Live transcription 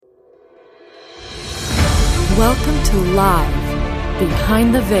Welcome to Live,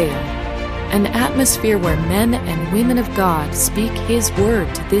 Behind the Veil, an atmosphere where men and women of God speak His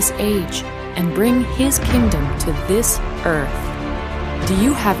word to this age and bring His kingdom to this earth. Do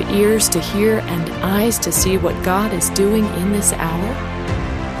you have ears to hear and eyes to see what God is doing in this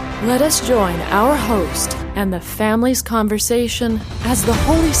hour? Let us join our host and the family's conversation as the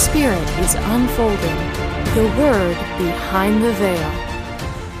Holy Spirit is unfolding the Word behind the veil.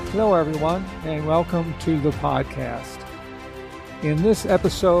 Hello, everyone, and welcome to the podcast. In this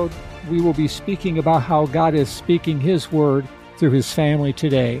episode, we will be speaking about how God is speaking His Word through His family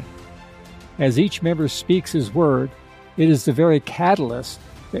today. As each member speaks His Word, it is the very catalyst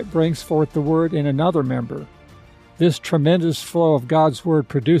that brings forth the Word in another member. This tremendous flow of God's Word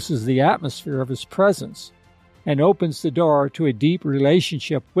produces the atmosphere of His presence and opens the door to a deep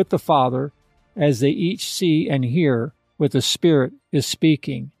relationship with the Father as they each see and hear what the Spirit is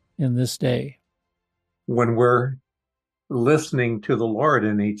speaking in this day. When we're listening to the Lord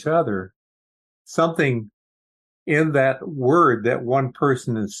and each other, something in that word that one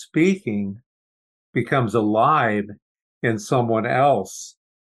person is speaking becomes alive in someone else.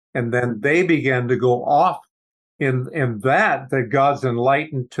 And then they begin to go off in that God's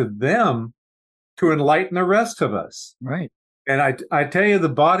enlightened to them to enlighten the rest of us. Right. And I tell you, the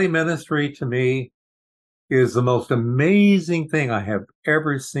body ministry to me is the most amazing thing I have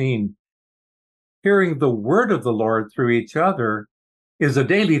ever seen. Hearing the word of the Lord through each other is a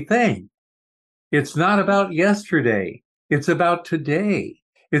daily thing. It's not about yesterday. It's about today.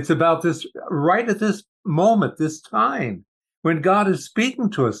 It's about this right at this moment, this time, when God is speaking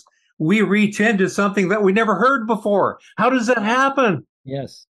to us. We reach into something that we never heard before. How does that happen?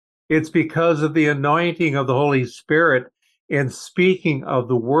 Yes. It's because of the anointing of the Holy Spirit and speaking of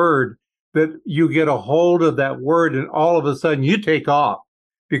the word, that you get a hold of that word and all of a sudden you take off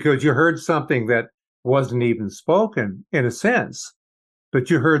because you heard something that wasn't even spoken in a sense, but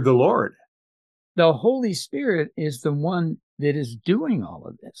you heard the Lord. The Holy Spirit is the one that is doing all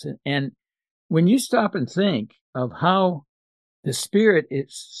of this. And when you stop and think of how the Spirit is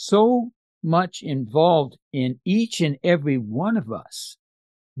so much involved in each and every one of us,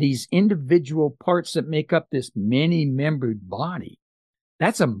 these individual parts that make up this many-membered body,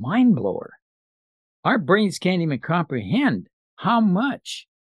 that's a mind blower. Our brains can't even comprehend how much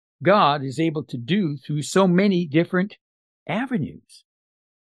God is able to do through so many different avenues.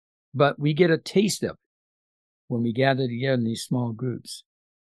 But we get a taste of it when we gather together in these small groups,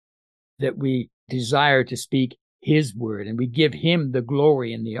 that we desire to speak His word and we give Him the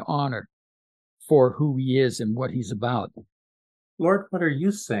glory and the honor for who He is and what He's about. Lord, what are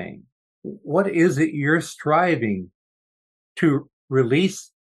you saying? What is it you're striving to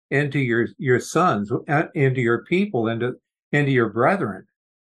release into your sons, into your people, into your brethren?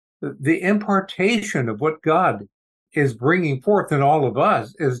 The impartation of what God is bringing forth in all of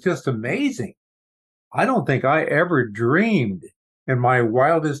us is just amazing. I don't think I ever dreamed in my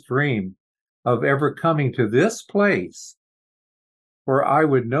wildest dream of ever coming to this place where I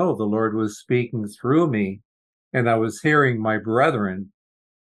would know the Lord was speaking through me and I was hearing my brethren,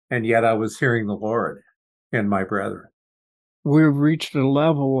 and yet I was hearing the Lord in my brethren. We've reached a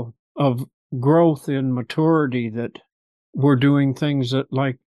level of growth in maturity that we're doing things that,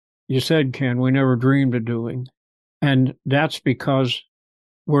 like you said, Ken, we never dreamed of doing. And that's because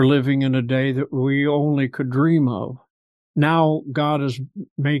we're living in a day that we only could dream of. Now God is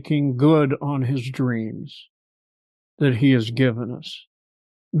making good on His dreams that He has given us,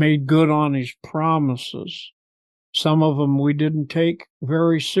 made good on His promises. Some of them we didn't take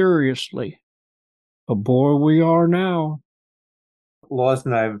very seriously. But boy, we are now. Lois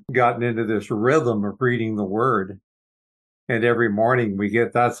and I have gotten into this rhythm of reading the Word. And every morning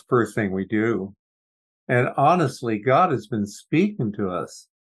that's the first thing we do. And honestly, God has been speaking to us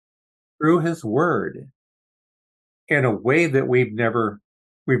through His Word in a way that we've never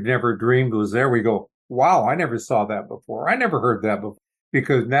dreamed was there. We go, wow, I never saw that before. I never heard that before.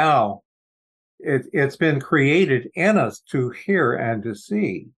 Because now it's been created in us to hear and to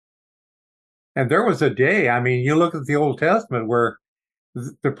see. And there was a day, you look at the Old Testament where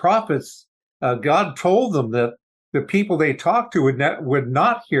the prophets, God told them that the people they talked to would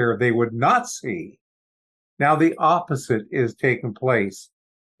not hear, they would not see. Now the opposite is taking place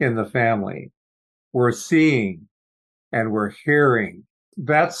in the family. We're seeing and we're hearing.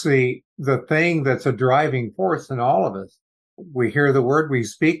 That's the thing that's a driving force in all of us. We hear the word, we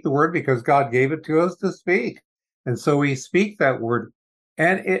speak the word because God gave it to us to speak. And so we speak that word,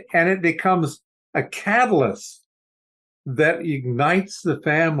 and it becomes a catalyst that ignites the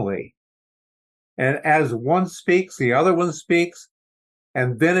family. And as one speaks, the other one speaks,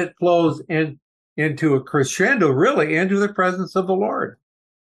 and then it flows into a crescendo, really, into the presence of the Lord.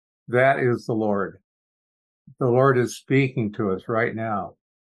 That is the Lord. The Lord is speaking to us right now,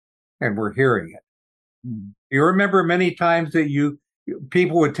 and we're hearing it. You remember many times that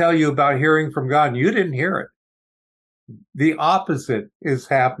people would tell you about hearing from God, and you didn't hear it. The opposite is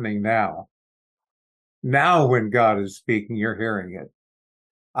happening now. Now, when God is speaking, you're hearing it.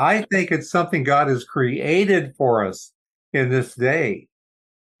 I think it's something God has created for us in this day.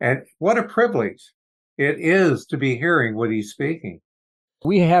 And what a privilege it is to be hearing what he's speaking.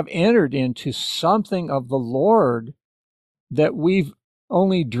 We have entered into something of the Lord that we've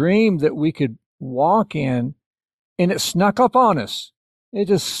only dreamed that we could walk in, and it snuck up on us. It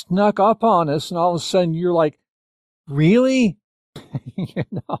just snuck up on us, and all of a sudden you're like, really? You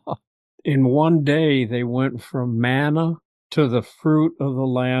know? In one day, they went from manna to the fruit of the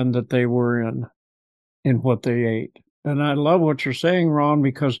land that they were in what they ate. And I love what you're saying, Ron,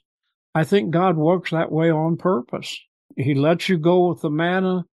 because I think God works that way on purpose. He lets you go with the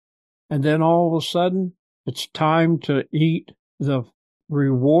manna, and then all of a sudden, it's time to eat the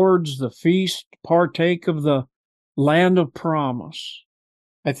rewards, the feast, partake of the land of promise.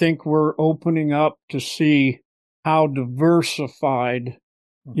 I think we're opening up to see how diversified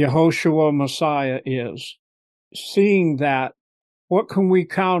Yahusha Messiah is. Seeing that, what can we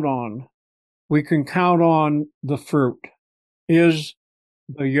count on? We can count on the fruit. Is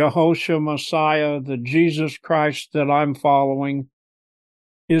the Yahusha Messiah, the Jesus Christ that I'm following,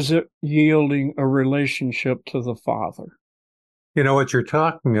 is it yielding a relationship to the Father? You know, what you're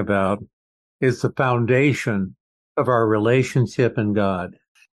talking about is the foundation of our relationship in God.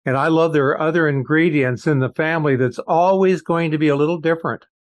 And I love there are other ingredients in the family that's always going to be a little different.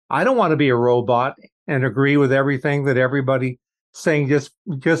 I don't want to be a robot and agree with everything that everybody's saying just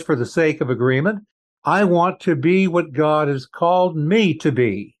for the sake of agreement. I want to be what God has called me to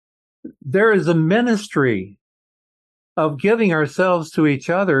be. There is a ministry of giving ourselves to each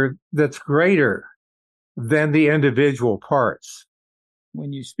other that's greater than the individual parts.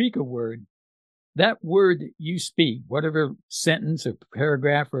 When you speak a word, that word that you speak, whatever sentence or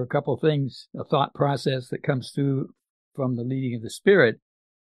paragraph or a couple of things, a thought process that comes through from the leading of the Spirit,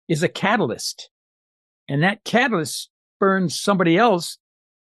 is a catalyst. And that catalyst spurns somebody else.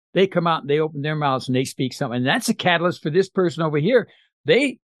 They come out and they open their mouths and they speak something. And that's a catalyst for this person over here.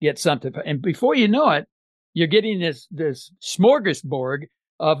 They get something. And before you know it, you're getting this smorgasbord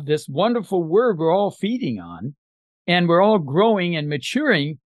of this wonderful word we're all feeding on. And we're all growing and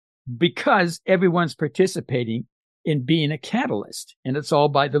maturing because everyone's participating in being a catalyst. And it's all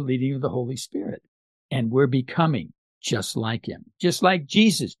by the leading of the Holy Spirit. And we're becoming just like him, just like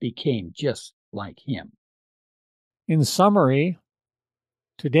Jesus became just like him. In summary,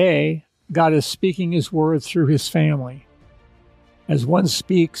 today, God is speaking his word through his family. As one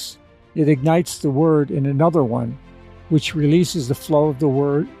speaks, it ignites the word in another one, which releases the flow of the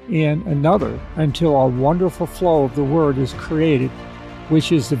word in another until a wonderful flow of the word is created,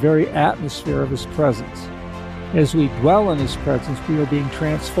 which is the very atmosphere of his presence. As we dwell in his presence, we are being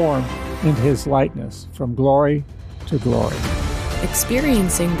transformed into his likeness from glory to glory.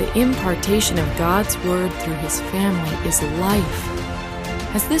 Experiencing the impartation of God's word through his family is life.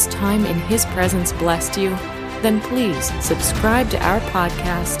 Has this time in his presence blessed you? Then please subscribe to our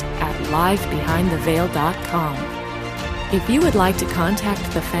podcast at livebehindtheveil.com. If you would like to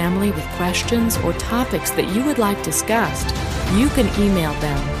contact the family with questions or topics that you would like discussed, you can email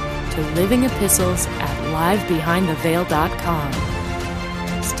them to livingepistles@livebehindtheveil.com.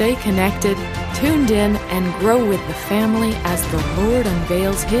 Stay connected, tuned in, and grow with the family as the Lord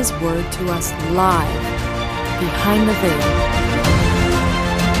unveils his word to us live behind the veil.